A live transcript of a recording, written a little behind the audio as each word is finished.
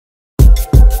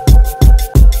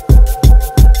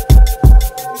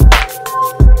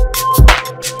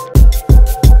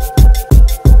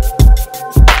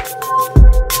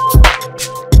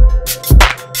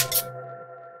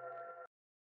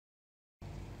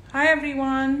Hi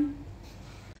everyone.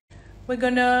 We're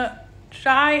gonna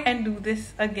try and do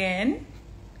this again.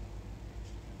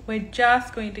 We're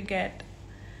just going to get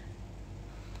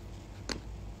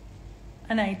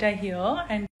Anaita here,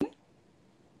 and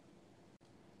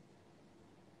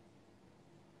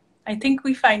I think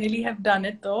we finally have done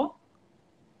it though.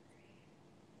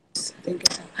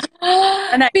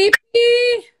 And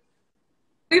Pippi,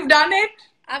 we've done it.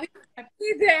 are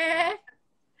we there?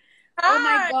 Hi. Oh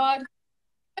my God.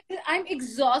 I'm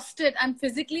exhausted. I'm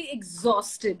physically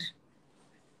exhausted.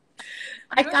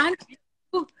 I can't.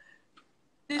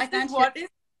 This is what is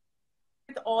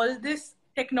with all this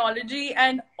technology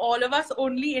and all of us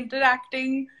only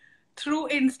interacting through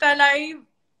Insta Live.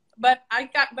 But I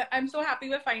can't. But I'm so happy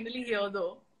we're finally here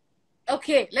though.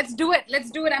 Okay, let's do it.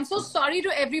 Let's do it. I'm so sorry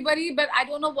to everybody, but I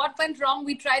don't know what went wrong.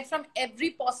 We tried from every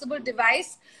possible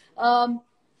device.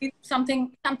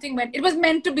 Something went. It was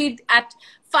meant to be at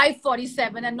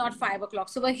 5:47 and not 5 o'clock.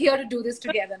 So we're here to do this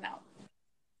together now.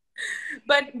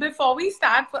 But before we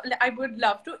start, I would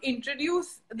love to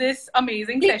introduce this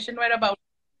amazing session we're about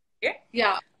to do.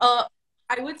 Yeah.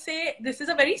 I would say this is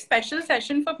a very special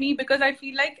session for me because I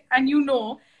feel like, and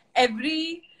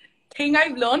everything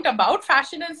I've learned about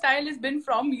fashion and style has been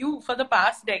from you for the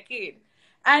past decade.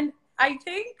 And I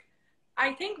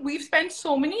think we've spent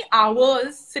so many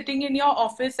hours sitting in your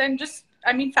office and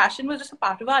fashion was just a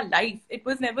part of our life. It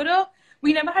was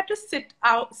we never had to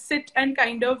sit and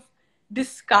kind of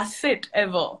discuss it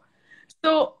ever.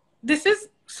 So this is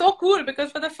so cool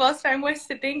because for the first time we're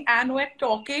sitting and we're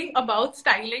talking about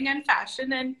styling and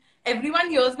fashion, and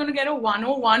everyone here is going to get a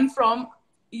 101 from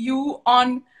you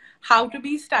on how to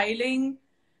be styling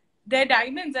their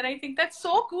diamonds. And I think that's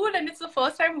so cool, and it's the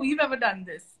first time we've ever done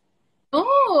this.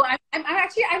 Oh, I'm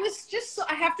actually, I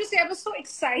have to say, I was so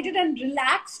excited and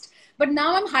relaxed, but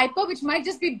now I'm hyper, which might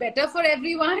just be better for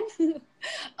everyone.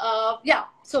 Yeah.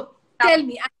 So tell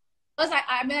me,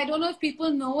 I don't know if people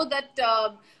know that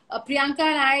Priyanka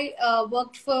and I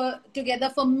worked together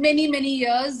for many, many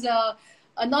years.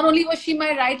 Not only was she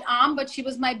my right arm, but she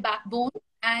was my backbone.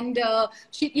 And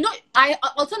she, I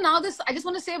also now I just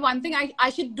want to say one thing. I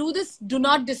should do this do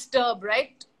not disturb,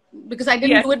 right? Because I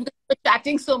didn't do it because we were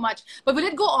chatting so much. But will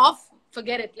it go off?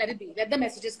 Forget it. Let it be. Let the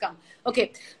messages come.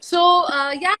 Okay. So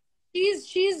yeah,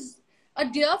 she's a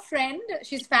dear friend.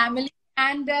 She's family.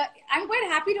 And I'm quite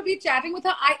happy to be chatting with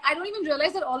her. I don't even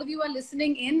realize that all of you are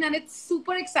listening in, and it's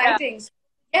super exciting. Yeah. So,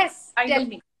 yes, tell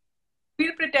me.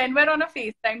 We'll pretend we're on a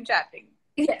FaceTime chatting.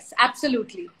 Yes,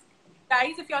 absolutely.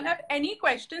 Guys, if y'all have any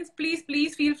questions, please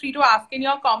feel free to ask in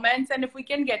your comments. And if we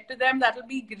can get to them, that'll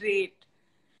be great.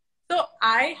 So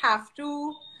I have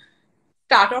to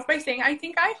start off by saying, I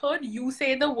think I heard you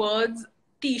say the words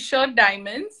t-shirt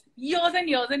diamonds years and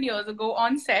years and years ago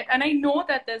on set. And I know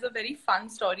that there's a very fun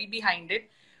story behind it.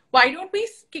 Why don't we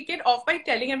kick it off by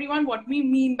telling everyone what we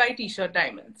mean by t-shirt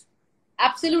diamonds?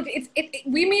 Absolutely.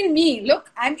 We mean me.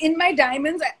 Look, I'm in my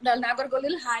diamonds. I'll never go a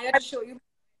little higher to show you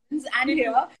diamonds. And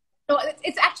here. So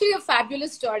it's actually a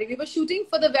fabulous story. We were shooting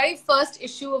for the very first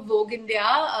issue of Vogue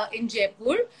India in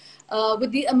Jaipur.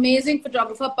 With the amazing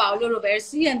photographer Paolo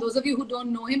Roversi. And those of you who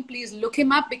don't know him, please look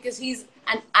him up because he's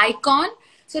an icon.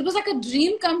 So it was like a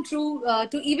dream come true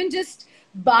to even just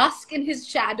bask in his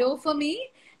shadow for me.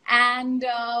 And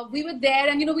we were there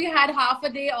and, we had half a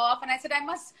day off. And I said, I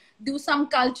must do some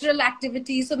cultural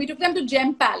activities. So we took them to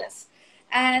Gem Palace.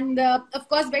 And of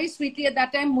course, very sweetly at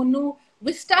that time, Munnu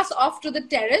whisked us off to the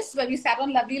terrace where we sat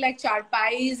on lovely like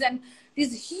charpais, and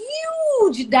these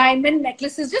huge diamond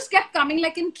necklaces just kept coming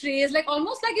like in trays, like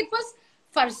almost like it was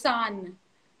farsan,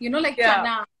 like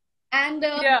chana. And,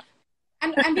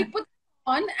 and we put them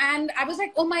on and I was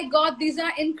like, oh my God, these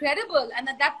are incredible. And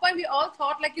at that point we all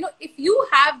thought like, if you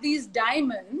have these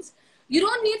diamonds, you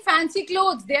don't need fancy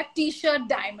clothes. They're t-shirt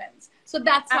diamonds. So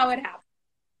that's how it happened.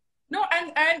 No,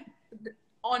 and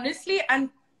honestly, and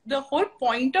the whole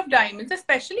point of diamonds,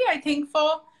 especially I think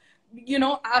for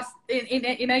us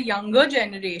in a younger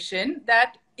generation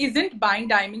that isn't buying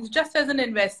diamonds just as an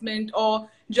investment or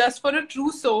just for a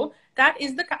trousseau, that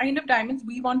is the kind of diamonds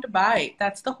we want to buy.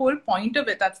 That's the whole point of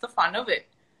it. That's the fun of it.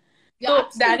 Yeah,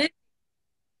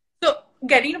 so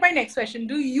getting to my next question,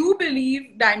 do you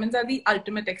believe diamonds are the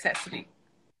ultimate accessory?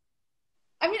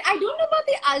 I mean, I don't know about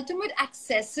the ultimate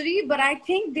accessory, but I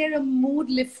think they're a mood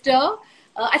lifter.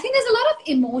 I think there's a lot of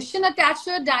emotion attached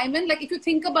to a diamond. Like if you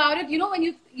think about it, when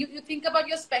you think about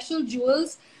your special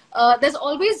jewels, there's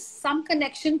always some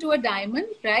connection to a diamond,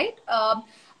 right?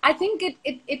 I think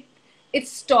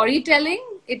it's storytelling.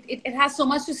 It has so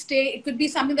much to stay. It could be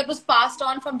something that was passed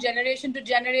on from generation to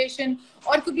generation,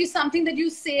 or it could be something that you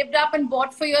saved up and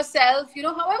bought for yourself,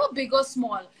 however big or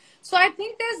small. So I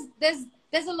think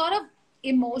there's a lot of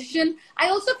emotion. I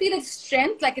also feel it's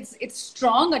strength, like it's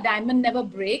strong. A diamond never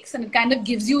breaks, and it kind of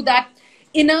gives you that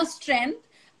inner strength.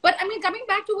 But I mean, coming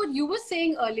back to what you were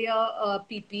saying earlier,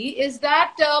 PP, is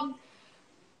that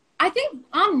I think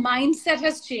our mindset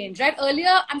has changed, right?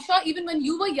 Earlier, I'm sure even when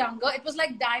you were younger, it was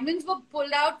like diamonds were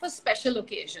pulled out for special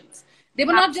occasions. They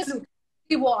were not just Absolutely.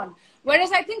 worn.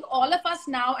 Whereas I think all of us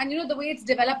now, and you know, the way it's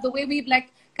developed, the way we've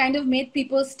like kind of made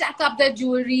people stack up their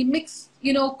jewelry, mix,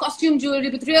 you know, costume jewelry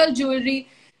with real jewelry,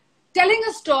 telling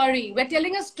a story. We're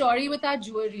telling a story with our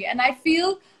jewelry. And I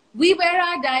feel we wear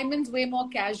our diamonds way more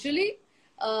casually.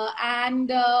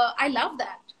 And I love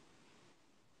that.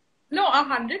 No,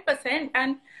 100%.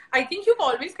 And I think you've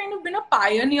always kind of been a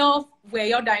pioneer of wear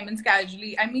your diamonds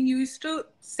casually. I mean, you used to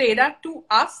say that to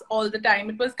us all the time.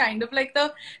 It was kind of like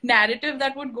the narrative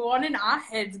that would go on in our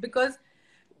heads because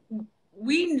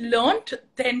we learned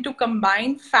then to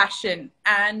combine fashion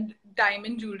and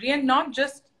diamond jewelry and not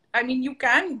just, I mean, you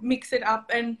can mix it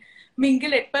up and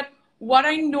mingle it, but what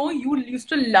I know you used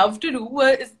to love to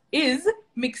do is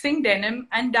mixing denim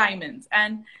and diamonds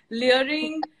and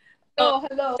layering. Oh,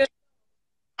 hello.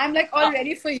 I'm like all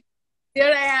ready for you.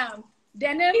 Here I am.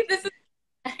 Denim. This is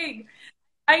big.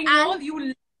 I know and you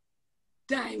love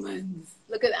diamonds.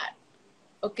 Look at that.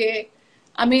 Okay.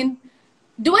 I mean,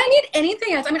 do I need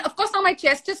anything else? I mean, of course, now my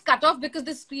chest is cut off because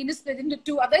the screen is split into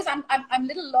two. Otherwise, I'm a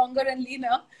little longer and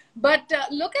leaner. But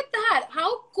look at that.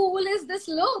 How cool is this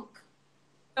look?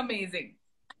 amazing.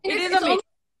 It It is it's amazing.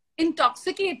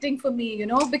 intoxicating for me, you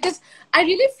know, because I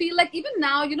really feel like even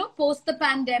now, you know, post the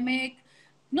pandemic,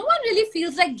 no one really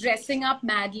feels like dressing up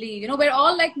madly. You know, we're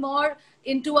all like more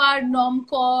into our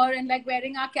normcore and like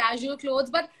wearing our casual clothes,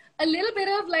 but a little bit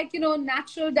of like, you know,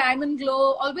 natural diamond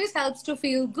glow always helps to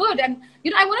feel good. And,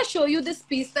 you know, I want to show you this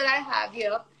piece that I have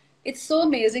here. It's so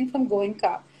amazing from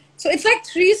Goenka. So it's like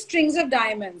 3 strings of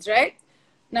diamonds, right?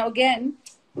 Now, again,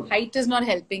 height is not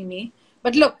helping me,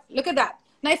 but look at that.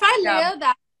 Now, if I Yeah. layer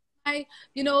that, I,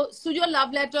 you know, Studio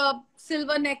Love Letter,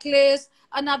 silver necklace,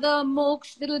 another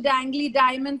moksha, little dangly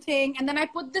diamond thing, and then I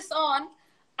put this on,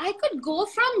 I could go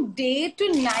from day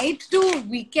to night to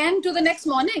weekend to the next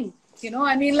morning. You know,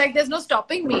 I mean, like, there's no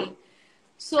stopping me.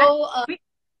 So,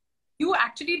 You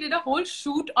actually did a whole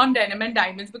shoot on denim and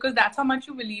diamonds because that's how much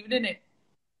you believed in it.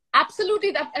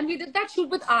 absolutely, that, and we did that shoot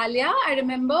with Alia, I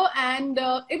remember, and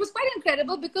it was quite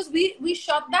incredible because we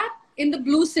shot that in the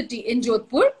Blue City in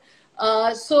Jodhpur.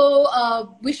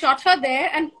 So we shot her there,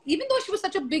 and even though she was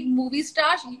such a big movie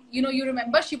star, you know, you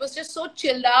remember she was just so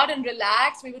chilled out and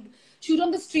relaxed. We would shoot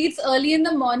on the streets early in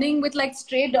the morning with like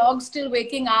stray dogs still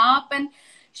waking up, and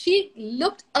she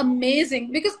looked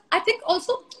amazing. Because I think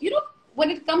also, you know, when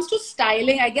it comes to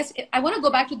styling, I guess I want to go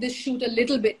back to this shoot a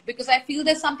little bit because I feel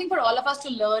there's something for all of us to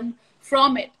learn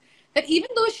from it. That even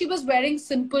though she was wearing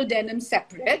simple denim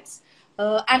separates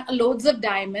and loads of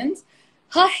diamonds,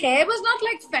 her hair was not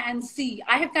like fancy.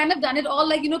 I have kind of done it all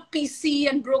like, you know, PC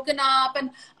and broken up and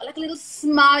like a little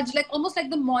smudge, like almost like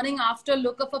the morning after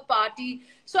look of a party.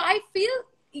 So I feel,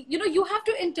 you know, you have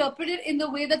to interpret it in the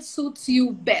way that suits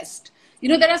you best. You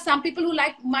know, there are some people who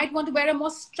might want to wear a more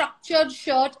structured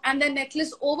shirt and their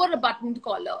necklace over a buttoned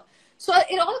collar. So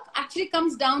it all actually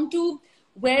comes down to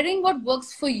wearing what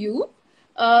works for you,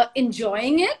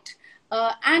 enjoying it,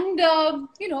 and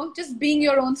you know, just being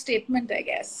your own statement, I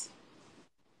guess.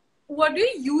 What do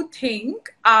you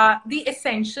think are the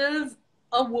essentials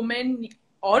a woman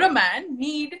or a man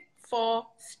need for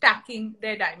stacking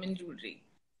their diamond jewelry?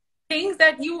 Things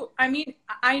that I mean,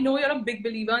 I know you're a big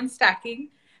believer in stacking.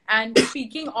 And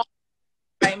speaking of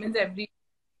diamonds,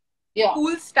 Yeah.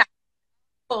 cool stack,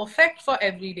 perfect for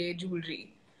everyday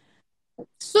jewelry.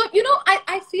 So, you know,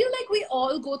 I feel like we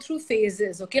all go through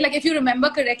phases, okay? Like if you remember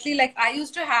correctly, like I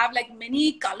used to have like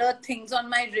many colored things on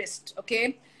my wrist,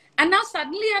 okay? And now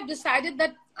suddenly I've decided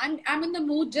that I'm in the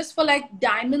mood just for like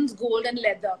diamonds, gold, and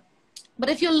leather. But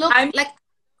if you look I'm like,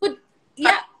 could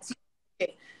yeah,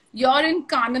 okay, you're in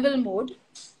carnival mode.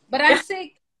 But I'm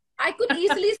saying I could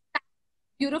easily stack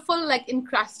beautiful like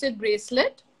encrusted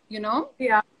bracelet, you know,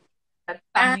 yeah, that's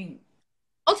and stunning.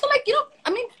 also like, you know,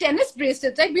 I mean, tennis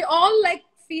bracelets. Like we all like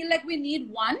feel like we need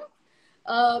one.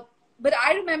 Uh, but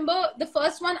I remember the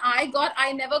first one I got,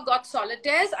 I never got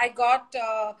solitaires. I got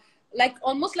like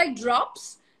almost like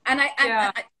drops, and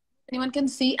Yeah. anyone can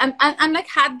see, and like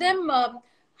had them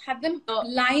So,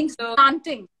 lined so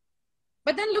slanting.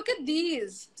 But then look at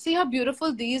these. See how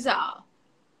beautiful these are.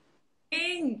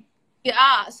 thing.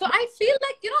 Yeah, so I feel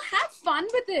like, you know, have fun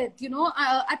with it. You know,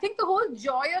 I think the whole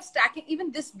joy of stacking,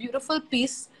 even this beautiful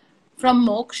piece from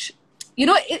Moksh, you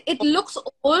know, it looks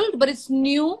old, but it's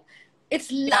new.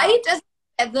 It's Yeah. light as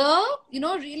together,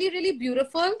 really, really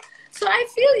beautiful. So I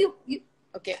feel you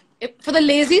okay. For the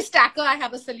lazy stacker, I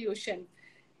have a solution.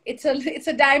 It's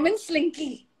a diamond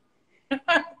slinky.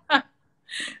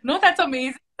 No, that's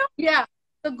amazing. Yeah.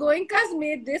 So Goenka's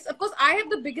made this. Of course, I have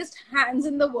the biggest hands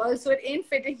in the world, so it ain't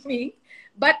fitting me.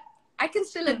 But I can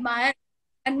still admire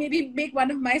and maybe make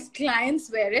one of my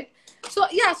clients wear it. So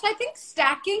yeah, so I think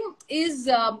stacking is,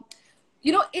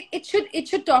 it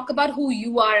should talk about who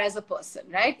you are as a person,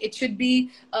 right? It should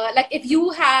be like if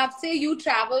you have, say, you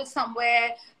travel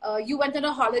somewhere, you went on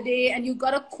a holiday and you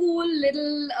got a cool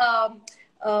little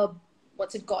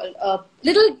what's it called?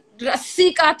 Little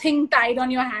rasika thing tied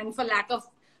on your hand, for lack of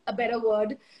a better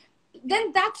word.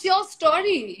 Then that's your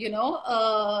story,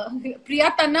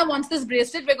 Priya Tanna wants this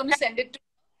bracelet. We're going to send it to her.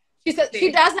 She says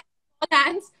she does have small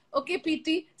hands. Okay,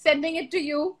 PT, sending it to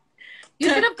you. You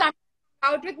should have come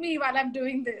out with me while I'm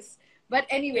doing this. But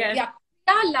anyway, yeah,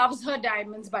 Priya loves her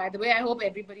diamonds, by the way. I hope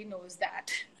everybody knows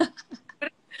that.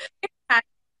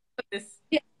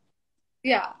 Yeah.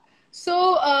 Yeah.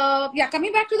 So,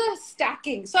 coming back to the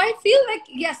stacking. So I feel like,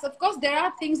 yes, of course, there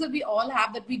are things that we all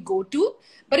have that we go to,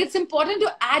 but it's important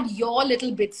to add your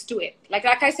little bits to it. Like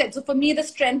I said, so for me, the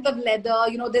strength of leather,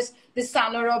 this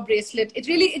Saint Laurent bracelet, it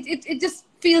really, it just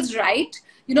feels right.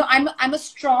 I'm a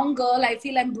strong girl. I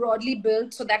feel I'm broadly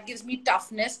built, so that gives me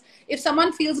toughness. If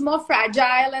someone feels more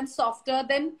fragile and softer,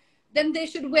 then they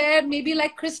should wear maybe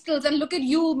like crystals. And look at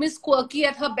you, Miss Quirky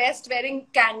at her best, wearing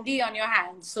candy on your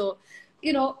hands. So,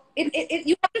 you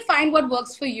have to find what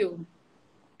works for you.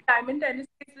 Diamond tennis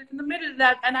bracelet in the middle of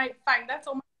that, and I find that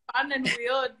so much fun and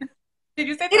weird. Did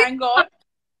you say thank God?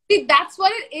 See, that's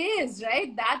what it is,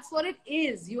 right? That's what it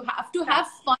is. You have to have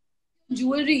fun with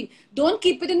jewelry. Don't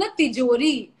keep it in a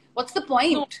tijori. What's the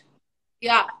point? No.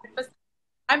 Yeah.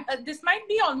 This might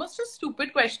be almost a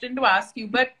stupid question to ask you,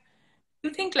 but do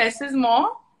you think less is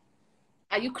more?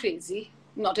 Are you crazy?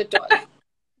 Not at all.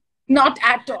 Not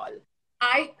at all.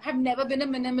 I have never been a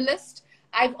minimalist.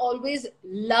 I've always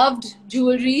loved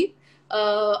jewelry.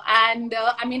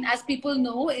 I mean, as people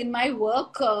know, in my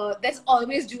work, there's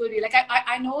always jewelry. Like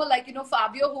I know, like,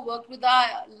 Fabio, who worked with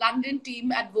our London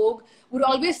team at Vogue, would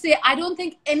always say, I don't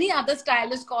think any other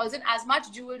stylist calls in as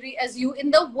much jewelry as you in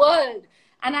the world.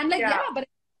 And I'm like, but,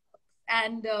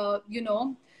 and,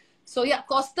 so yeah,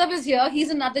 Kostav is here. He's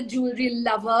another jewelry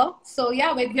lover. So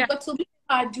yeah, we've got so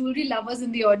many jewelry lovers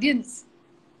in the audience.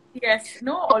 Yes,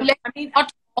 no,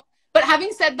 but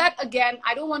having said that, again,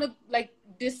 I don't want to like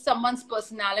diss someone's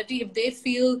personality if they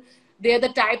feel they're the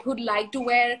type who'd like to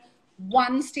wear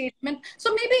one statement.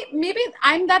 So maybe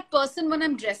I'm that person when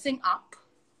I'm dressing up.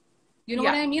 You know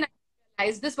what I mean? I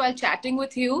realized this while chatting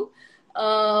with you.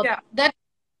 That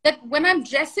when I'm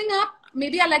dressing up,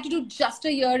 maybe I like to do just a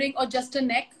earring or just a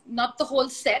neck, not the whole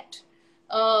set.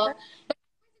 But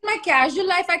in my casual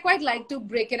life, I quite like to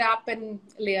break it up and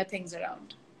layer things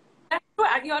around.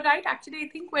 You're right. Actually, I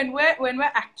think when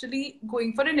we're actually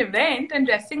going for an event and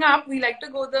dressing up, we like to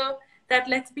go that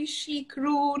let's be chic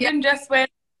route and just wear.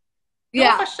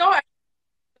 No, for sure.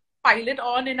 Pile it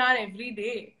on in our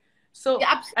everyday. So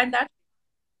and that.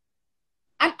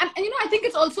 And I think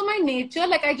it's also my nature.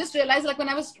 Like I just realized, like when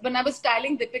I was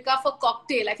styling Deepika for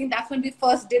Cocktail, I think that's when we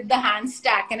first did the hand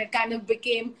stack, and it kind of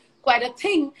became quite a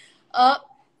thing.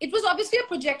 It was obviously a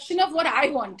projection of what I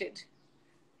wanted.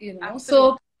 Absolutely.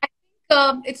 So.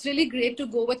 It's really great to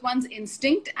go with one's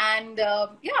instinct, and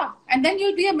and then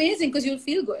you'll be amazing because you'll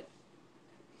feel good.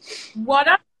 What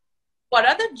are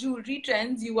the jewelry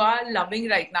trends you are loving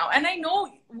right now? And I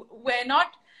know we're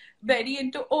not very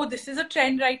into, this is a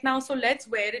trend right now, so let's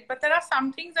wear it. But there are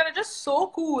some things that are just so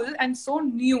cool and so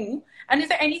new. And is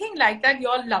there anything like that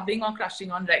you're loving or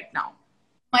crushing on right now?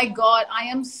 My God, I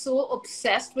am so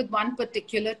obsessed with one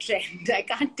particular trend. I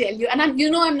can't tell you. And I'm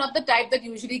not the type that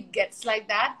usually gets like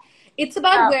that. It's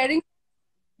about wearing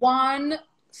one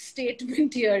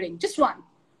statement earring, just one,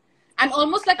 and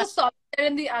almost like a solitaire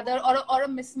in the other, or a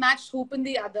mismatched hoop in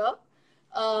the other.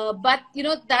 But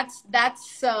that's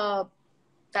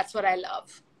what I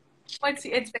love.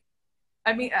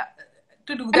 I mean,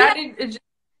 to do that,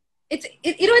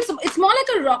 it's more like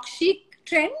a rock chic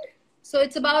trend. So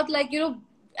it's about like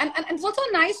and it's also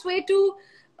a nice way to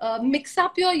mix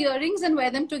up your earrings and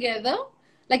wear them together.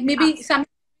 Like maybe some.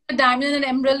 A diamond and an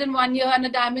emerald in one ear and a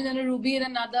diamond and a ruby in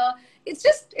another. It's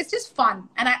just fun,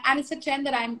 and it's a trend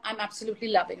that I'm absolutely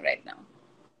loving right now.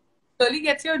 Really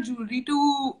gets your jewelry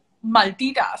to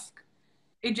multitask.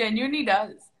 It genuinely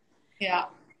does. Yeah.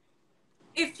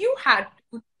 If you had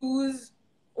to choose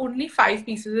only 5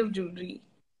 pieces of jewelry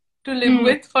to live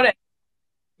with forever,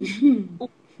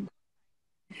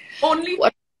 only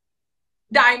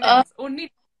diamonds,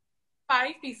 only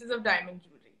 5 pieces of diamond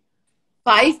jewelry.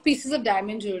 5 pieces of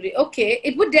diamond jewelry. Okay.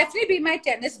 It would definitely be my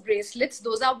tennis bracelets.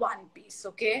 Those are one piece.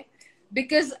 Okay.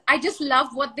 Because I just love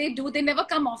what they do. They never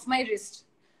come off my wrist.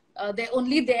 They're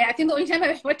only there. I think the only time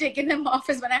I've ever taken them off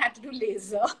is when I had to do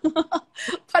laser.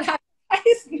 But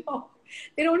otherwise, no,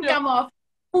 they don't come off.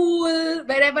 Pool,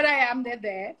 wherever I am, they're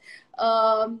there.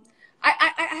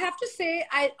 I have to say,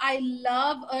 I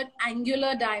love an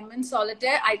angular diamond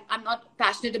solitaire. I'm not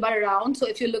passionate about a round. So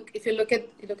if you look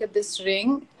at this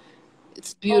ring,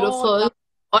 it's beautiful.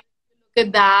 Or look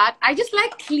at that. I just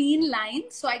like clean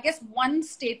lines. So I guess one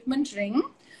statement ring.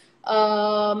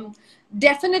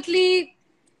 Definitely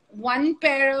one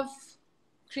pair of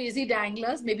crazy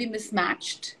danglers, maybe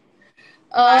mismatched.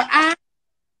 And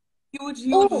Huge. I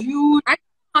don't know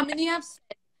how many I've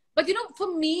said, but for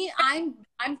me,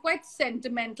 I'm quite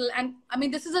sentimental, and I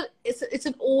mean, this is it's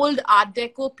an old Art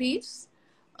Deco piece,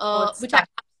 which I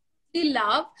absolutely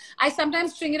love. I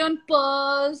sometimes string it on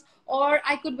pearls, or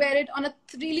I could wear it on a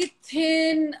really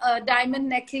thin diamond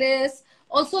necklace.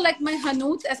 Also, like my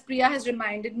Hanuts, as Priya has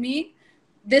reminded me,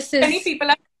 this is many people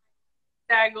are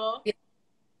dagger. Yeah,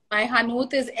 my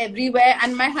Hanut is everywhere,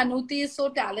 and my Hanuti is so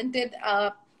talented.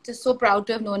 Just so proud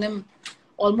to have known him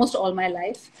almost all my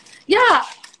life. Yeah,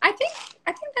 I think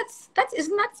that's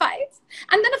isn't that 5?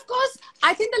 And then of course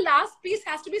I think the last piece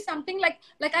has to be something like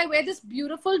I wear this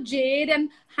beautiful jade and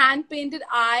hand painted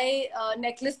eye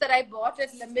necklace that I bought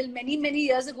at Limbil many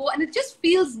years ago, and it just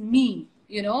feels me,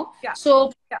 Yeah.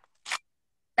 So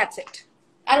that's it.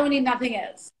 I don't need nothing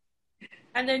else.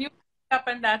 And then you pick up,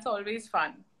 and that's always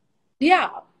fun. Yeah.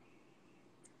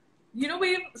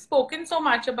 We've spoken so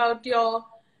much about your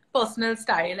personal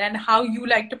style and how you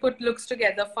like to put looks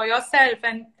together for yourself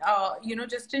and,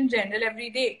 just in general every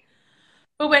day.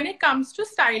 But when it comes to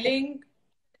styling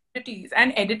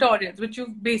and editorials, which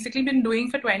you've basically been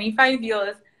doing for 25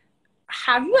 years,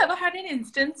 have you ever had an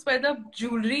instance where the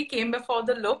jewelry came before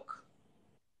the look?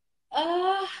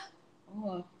 I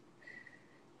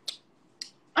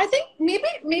think maybe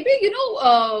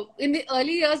in the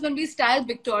early years when we styled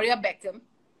Victoria Beckham,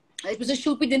 it was a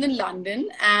shoot we did in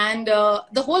London, and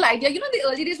the whole idea, the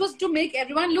early days was to make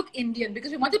everyone look Indian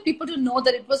because we wanted people to know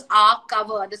that it was our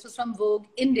cover. This was from Vogue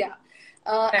India,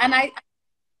 and I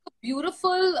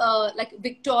beautiful like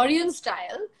Victorian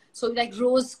style, so like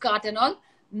rose cut and all,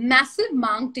 massive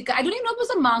mang tikka. I don't even know if it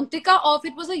was a mang tikka or if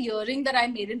it was a earring that I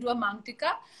made into a mang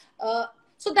tikka.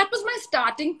 So that was my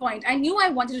starting point. I knew I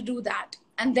wanted to do that,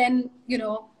 and then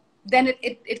then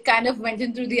it kind of went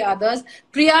in through the others.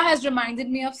 Priya has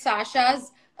reminded me of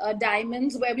Sasha's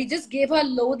diamonds, where we just gave her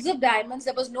loads of diamonds.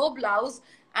 There was no blouse,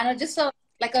 and just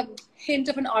like a hint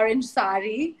of an orange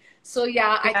sari. So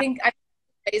yeah, I think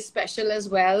very special as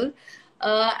well.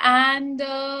 And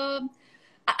I mean,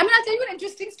 I'll tell you an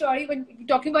interesting story when we're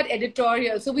talking about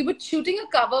editorial. So we were shooting a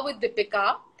cover with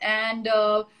Deepika, and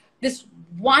this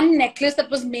one necklace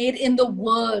that was made in the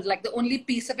world, like the only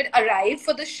piece of it, arrived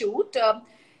for the shoot.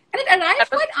 And it arrived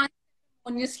quite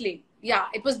unceremoniously. Yeah,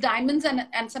 it was diamonds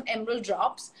and some emerald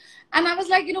drops. And I was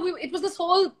like, it was this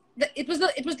whole, it was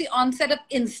the onset of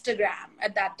Instagram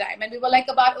at that time. And we were like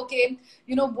about, okay,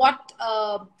 so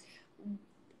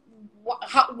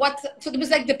there was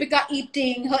like Deepika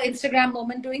eating, her Instagram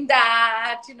moment doing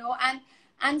that,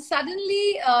 and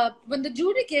suddenly when the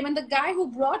jewelry came and the guy who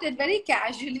brought it very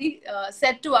casually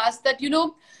said to us that,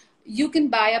 you can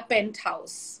buy a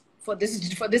penthouse for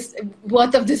this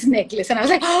worth of this necklace. And I was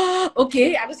like, oh,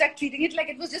 okay. I was like treating it like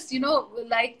it was just,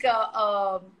 like,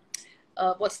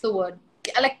 what's the word?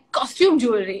 Like costume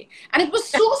jewelry. And it was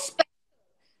so special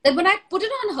that when I put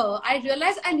it on her, I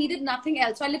realized I needed nothing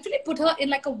else. So I literally put her in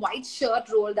like a white shirt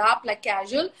rolled up, like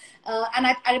casual. And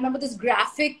I remember this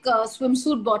graphic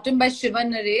swimsuit bottom by Shiva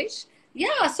Naresh.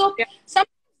 Yeah, so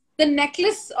sometimes the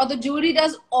necklace or the jewelry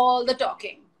does all the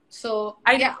talking. So,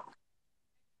 yeah.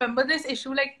 Remember this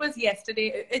issue like it was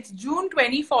yesterday. It's June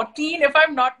 2014, if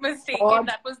I'm not mistaken. God.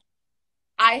 That was...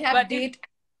 I have date.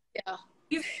 Yeah.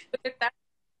 That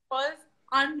was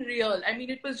unreal. I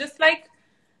mean, it was just like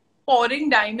pouring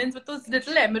diamonds with those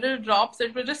little emerald drops.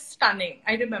 It was just stunning.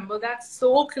 I remember that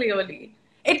so clearly.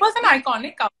 It was an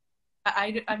iconic cover.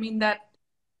 I mean, that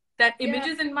image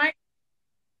is in my,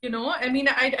 I mean,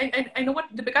 I know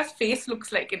what Deepika's face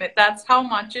looks like in it. That's how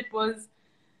much it was.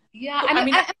 Yeah, so,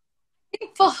 I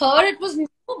think for her it was new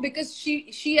because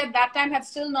she at that time had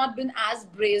still not been as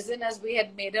brazen as we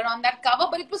had made her on that cover,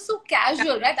 but it was so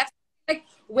casual, right? That's like,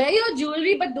 wear your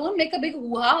jewelry, but don't make a big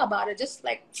hoo-ha about it. Just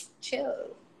like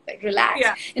chill, like relax.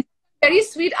 Yeah. And a very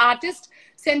sweet artist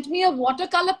sent me a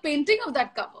watercolor painting of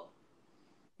that cover,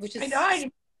 which is I know.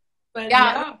 But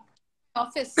yeah.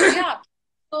 Office. Yeah.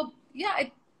 So yeah,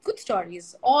 good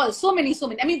stories. All so many, so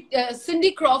many. I mean,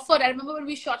 Cindy Crawford. I remember when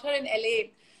we shot her in LA,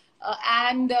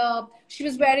 and she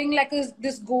was wearing like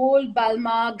this gold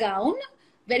Balmain gown,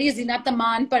 very Zinat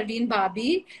Aman, Parveen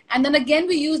Babi, and then again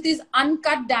we used these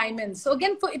uncut diamonds. So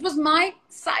again, it was my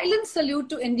silent salute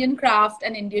to Indian craft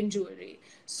and Indian jewelry.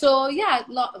 So yeah,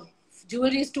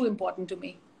 jewelry is too important to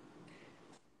me.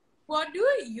 What do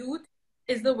you think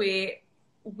is the way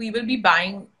we will be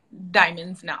buying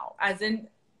diamonds now? As in,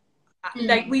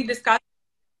 like we discussed,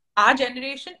 our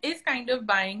generation is kind of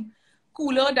buying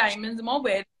cooler diamonds, more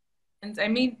wear diamonds. I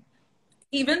mean,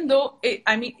 even though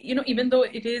even though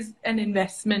it is an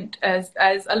investment, as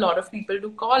a lot of people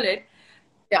do call it,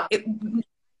 yeah,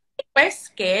 we're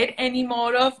scared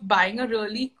anymore of buying a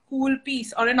really cool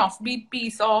piece or an offbeat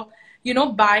piece, or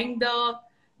buying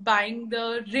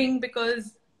the ring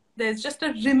because there's just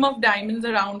a rim of diamonds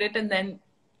around it and then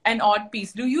an odd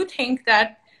piece. Do you think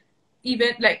that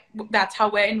even like that's how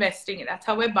we're investing it, that's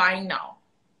how we're buying now?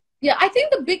 Yeah, I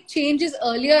think the big change is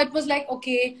earlier it was like,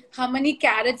 okay, how many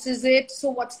carats is it? So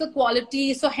what's the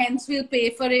quality? So hence we'll pay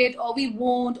for it or we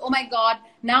won't. Oh my God.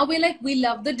 Now we're like, we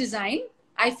love the design.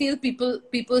 I feel people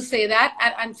say that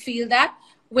and feel that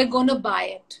we're going to buy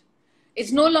it.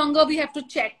 It's no longer we have to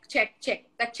check.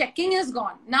 That checking is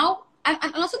gone. Now,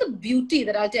 and also the beauty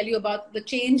that I'll tell you about the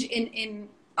change in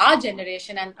our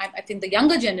generation, and I think the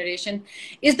younger generation,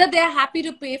 is that they're happy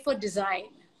to pay for design.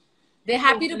 They're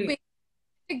happy to pay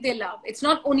they love. It's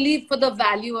not only for the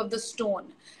value of the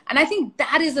stone. And I think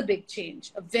that is a big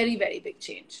change, a very, very big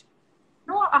change.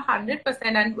 No, 100%.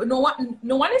 And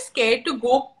no one is scared to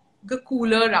go the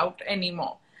cooler route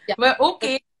anymore. Yeah. We're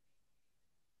okay,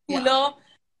 cooler,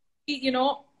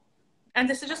 and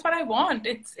this is just what I want.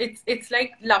 It's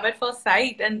like love at first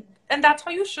sight, and that's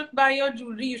how you should buy your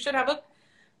jewelry. You should have a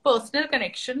personal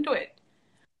connection to it.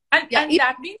 And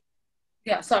that being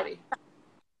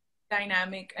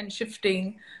dynamic and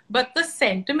shifting, but the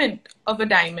sentiment of a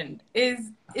diamond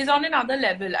is on another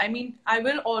level. I mean, I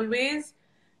will always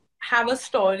have a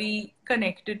story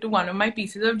connected to one of my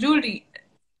pieces of jewelry,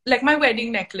 like my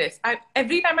wedding necklace.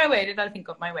 Every time I wear it, I'll think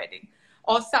of my wedding,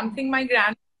 or something my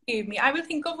grandma gave me. I will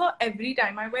think of her every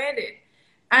time I wear it.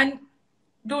 And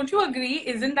don't you agree?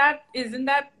 Isn't that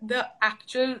the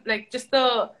actual, like, just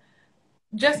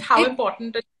how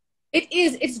important it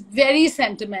is. It's very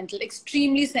sentimental,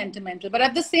 extremely sentimental. But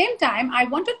at the same time, I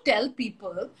want to tell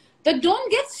people that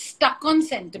don't get stuck on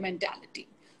sentimentality.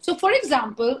 So for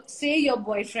example, say your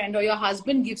boyfriend or your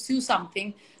husband gives you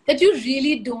something that you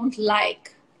really don't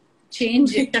like.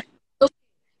 Change it. So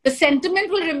the sentiment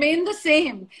will remain the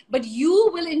same, but you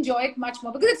will enjoy it much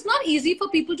more, because it's not easy for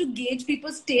people to gauge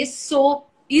people's taste so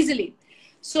easily.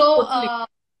 So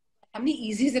how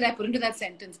many easies did I put into that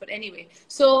sentence? But anyway,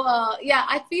 so yeah,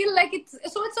 I feel like it's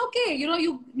okay.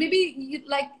 You maybe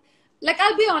like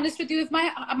I'll be honest with you. If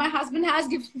my husband has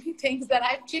given me things that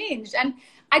I've changed, and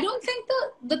I don't think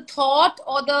the thought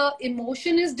or the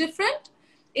emotion is different.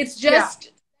 It's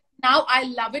just now I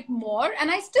love it more,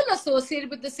 and I still associate it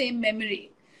with the same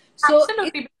memory. So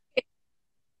absolutely,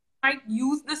 might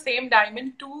use the same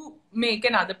diamond to make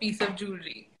another piece of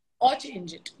jewelry or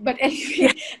change it. But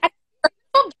anyway.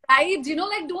 Brides,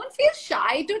 like, don't feel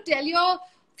shy to tell your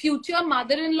future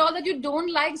mother-in-law that you don't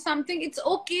like something. It's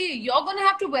okay. You're going to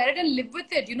have to wear it and live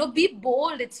with it. Be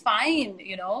bold. It's fine.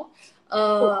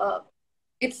 I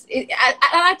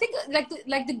think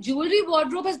like the jewelry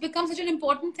wardrobe has become such an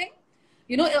important thing.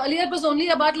 Earlier it was only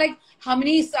about like how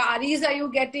many saris are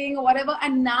you getting or whatever.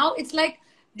 And now it's like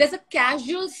there's a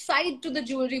casual side to the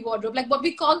jewelry wardrobe, like what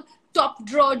we call top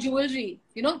drawer jewelry,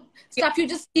 stuff you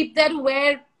just keep there to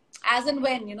wear as and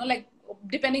when, like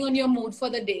depending on your mood for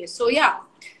the day. So yeah,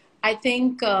 I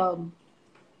think, okay,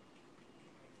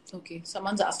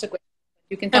 someone's asked a question.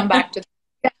 You can come back to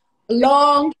that.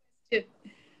 Long question.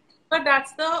 But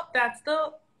that's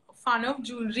the fun of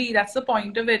jewelry. That's the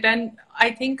point of it. And I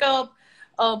think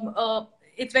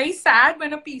it's very sad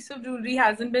when a piece of jewelry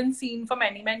hasn't been seen for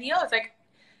many, many years. Like,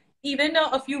 even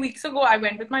a few weeks ago, I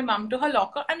went with my mom to her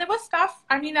locker, and there was stuff.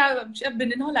 I mean, I've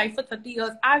been in her life for 30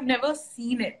 years. I've never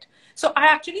seen it. So I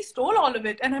actually stole all of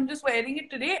it, and I'm just wearing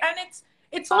it today. And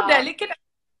it's so delicate. I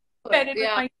wear it with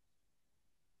my...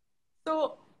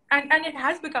 So, and it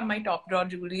has become my top drawer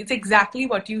jewelry. It's exactly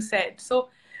what you said. So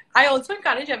I also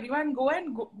encourage everyone,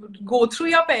 go through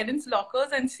your parents'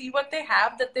 lockers and see what they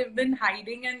have that they've been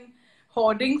hiding and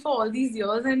hoarding for all these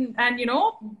years, and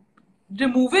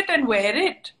remove it and wear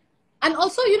it. And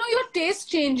also, your taste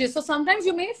changes. So sometimes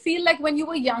you may feel like when you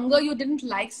were younger, you didn't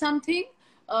like something.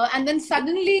 and then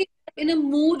suddenly in a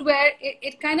mood where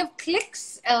it kind of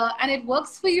clicks and it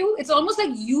works for you. It's almost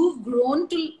like you've grown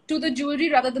to the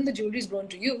jewelry rather than the jewelry's grown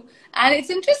to you. And it's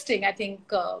interesting, I think,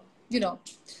 to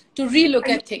relook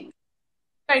at things.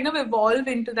 Kind of evolve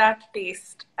into that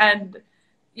taste, and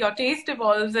your taste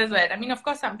evolves as well. I mean, of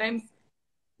course, sometimes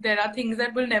there are things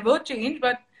that will never change,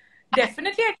 but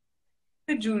definitely I think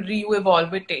the jewelry you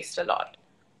evolve with taste a lot.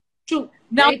 True.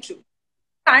 Now, Very true.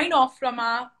 Sign off from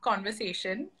our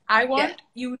conversation. I want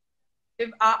you to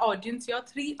give our audience your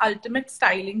 3 ultimate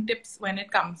styling tips when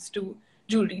it comes to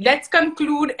jewelry. Let's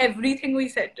conclude everything we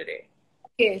said today.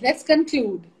 Okay, let's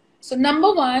conclude. So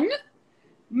number 1,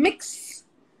 mix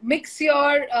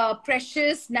your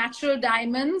precious natural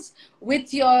diamonds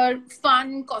with your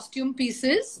fun costume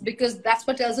pieces, because that's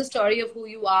what tells the story of who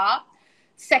you are.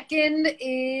 Second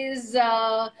is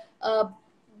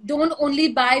don't only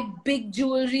buy big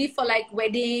jewelry for like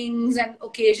weddings and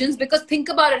occasions, because think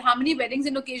about it, how many weddings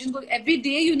and occasions every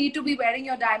day you need to be wearing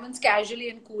your diamonds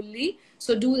casually and coolly.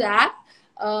 So do that.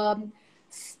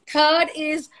 Third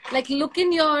is like, look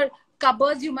in your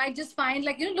cupboards. You might just find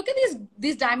like, look at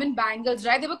these diamond bangles,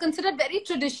 right? They were considered very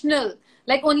traditional,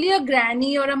 like only a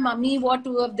granny or a mummy wore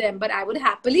 2 of them, but I would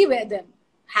happily wear them.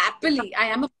 Happily. I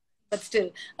am a but still.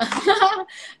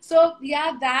 So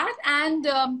yeah, that. And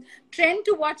trend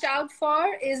to watch out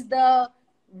for is the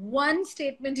one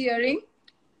statement earring.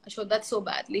 I showed that so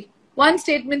badly. One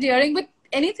statement earring with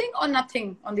anything or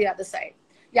nothing on the other side.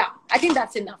 Yeah, I think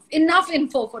that's enough. Enough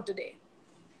info for today.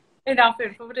 Enough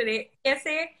info for today.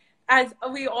 SA, as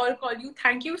we all call you,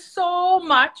 thank you so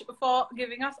much for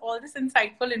giving us all this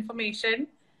insightful information.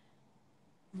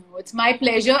 Oh, it's my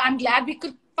pleasure. I'm glad we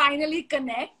could finally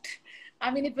connect. I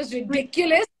mean, it was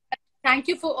ridiculous. Thank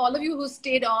you for all of you who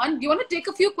stayed on. Do you want to take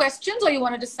a few questions, or you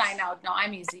want to just sign out now?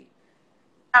 I'm easy.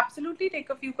 Absolutely, take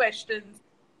a few questions.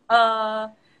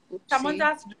 Someone's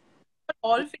asked for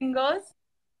all fingers.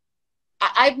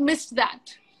 I've missed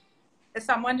that.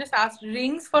 Someone just asked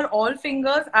rings for all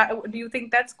fingers. Do you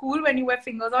think that's cool when you wear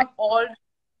fingers on all?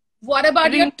 What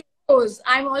about your toes?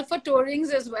 I'm all for toe rings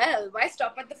as well. Why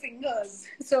stop at the fingers?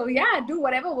 So yeah, do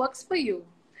whatever works for you.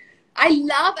 I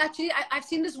love, actually, I've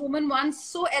seen this woman once,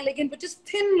 so elegant, with just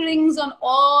thin rings on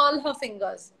all her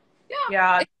fingers.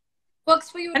 Yeah. It works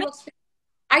for you. It works for you.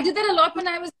 I did that a lot when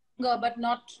I was younger, but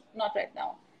not right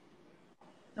now.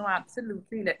 No,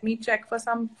 absolutely. Let me check for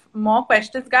some more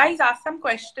questions. Guys, ask some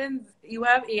questions. You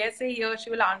have ASA here. She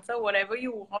will answer whatever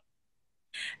you want.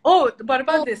 Oh, what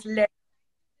about this? Leather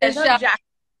jacket.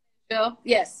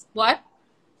 Yes. What?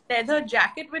 Leather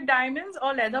jacket with diamonds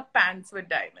or leather pants with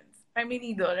diamonds? I mean,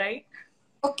 either, right?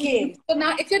 Okay. So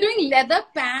now if you're doing leather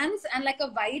pants and like a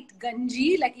white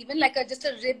ganji, like even like just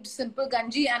a ribbed simple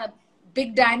ganji and a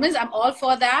big diamonds, I'm all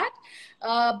for that.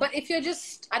 But if you're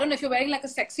just, I don't know, if you're wearing like a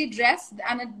sexy dress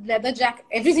and a leather jacket,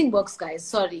 everything works, guys.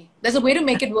 Sorry. There's a way to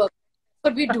make it work.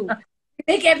 That's what we do. We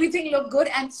make everything look good,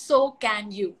 and so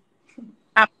can you.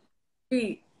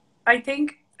 Absolutely. I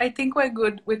think we're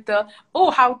good with the,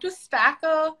 how to stack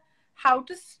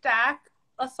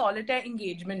a solitaire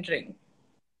engagement ring.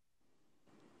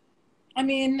 I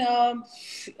mean,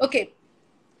 okay.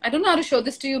 I don't know how to show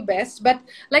this to you best, but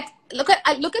like, look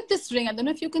at this ring. I don't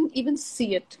know if you can even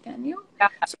see it. Can you? Yeah.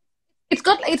 So it's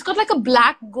got like a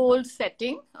black gold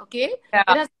setting. Okay. Yeah.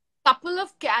 It has a couple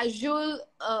of casual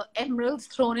emeralds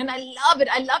thrown in. I love it.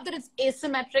 I love that it's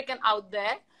asymmetric and out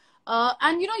there.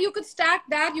 And you could stack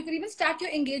that. You could even stack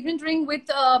your engagement ring with.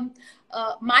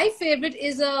 My favorite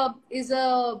is a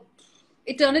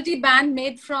eternity band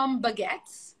made from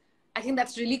baguettes. I think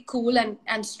that's really cool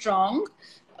and strong.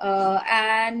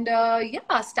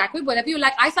 Stack with whatever you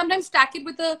like. I sometimes stack it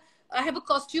with I have a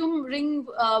costume ring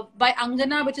by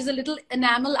Angana, which is a little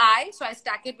enamel eye. So I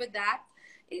stack it with that.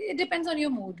 It depends on your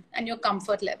mood and your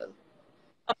comfort level.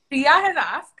 Priya has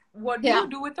asked, what do you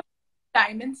do with a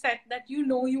diamond set that you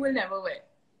know you will never wear?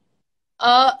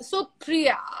 So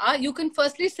Priya, you can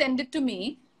firstly send it to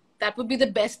me. That would be the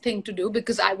best thing to do,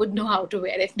 because I would know how to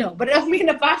wear it. No, but I mean,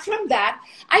 apart from that,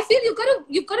 I feel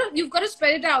you've got to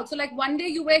spread it out. So like one day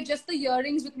you wear just the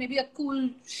earrings with maybe a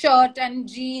cool shirt and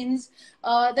jeans.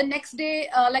 The next day,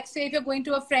 like say if you're going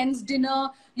to a friend's dinner,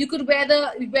 you could wear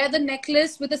the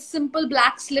necklace with a simple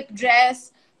black slip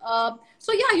dress.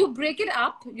 So yeah, you break it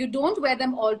up. You don't wear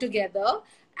them all together,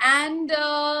 and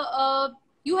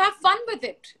you have fun with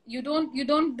it. You don't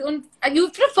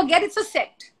forget it's a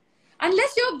set.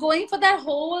 Unless you're going for that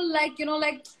whole, like,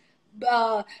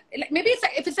 maybe it's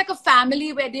like, if it's like a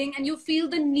family wedding and you feel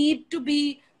the need to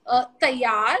be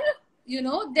tayyar,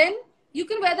 then you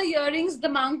can wear the earrings, the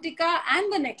mangtika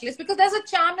and the necklace, because there's a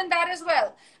charm in that as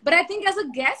well. But I think as a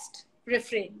guest,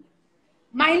 refrain.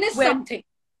 Minus Well, something.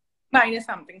 minus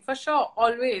something for sure.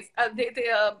 Always.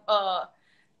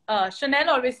 Chanel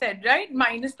always said, right?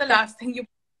 Minus the Yeah. last thing you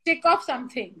Take off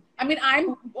something. I mean,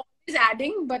 I'm always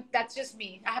adding, but that's just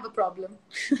me. I have a problem.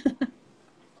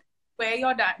 where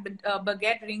your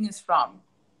baguette ring is from.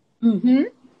 Mm-hmm.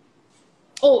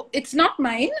 Oh, it's not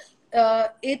mine.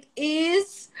 It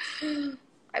is.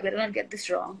 I better not get this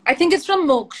wrong. I think it's from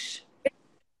Moksh. It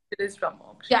is from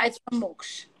Moksha. Yeah, it's from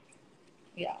Moksh.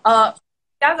 Yeah.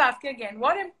 I'll ask you again.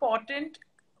 What important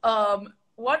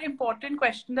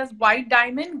question does white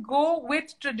diamond go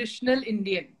with traditional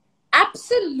Indian?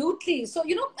 Absolutely. So,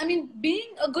 I mean, being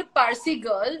a good Parsi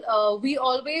girl, we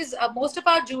always, most of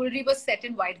our jewelry was set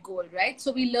in white gold, right?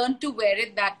 So we learned to wear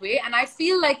it that way. And I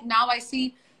feel like now I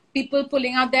see people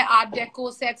pulling out their Art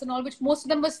Deco sets and all, which most of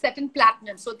them were set in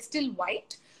platinum. So it's still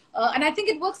white. And I think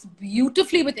it works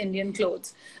beautifully with Indian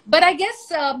clothes. But I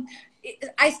guess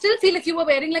I still feel if you were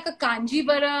wearing like a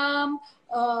Kanjivaram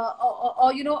or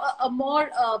a more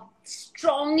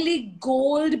strongly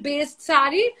gold based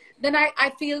sari, then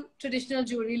I feel traditional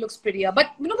jewelry looks prettier.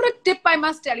 But for a tip I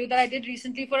must tell you that I did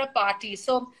recently for a party.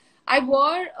 So I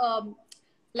wore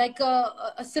like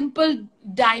a simple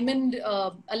diamond,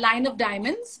 a line of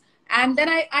diamonds, and then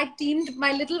I teamed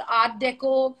my little Art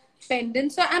Deco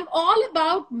pendant. So I'm all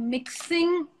about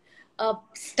mixing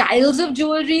styles of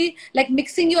jewelry, like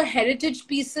mixing your heritage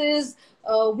pieces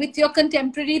with your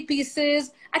contemporary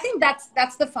pieces. I think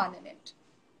that's the fun in it.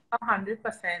 100%.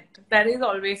 That is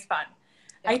always fun.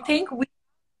 I Yeah. think we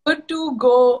good to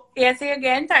go. Yes,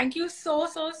 again. Thank you so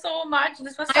much.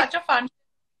 This was such a fun.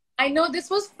 I know this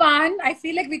was fun. I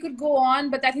feel like we could go on,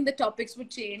 but I think the topics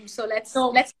would change. So So,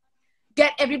 let's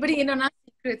get everybody in on our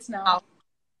secrets now.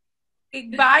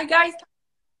 bye, guys. Thank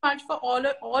you so much for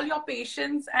all your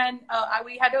patience. And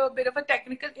we had a bit of a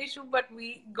technical issue, but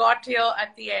we got here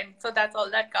at the end. So that's all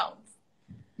that counts.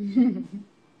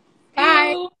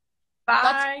 Bye.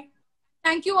 Bye.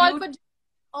 Thank you all for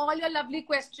all your lovely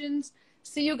questions.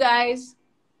 See you guys.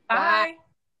 Bye. Bye.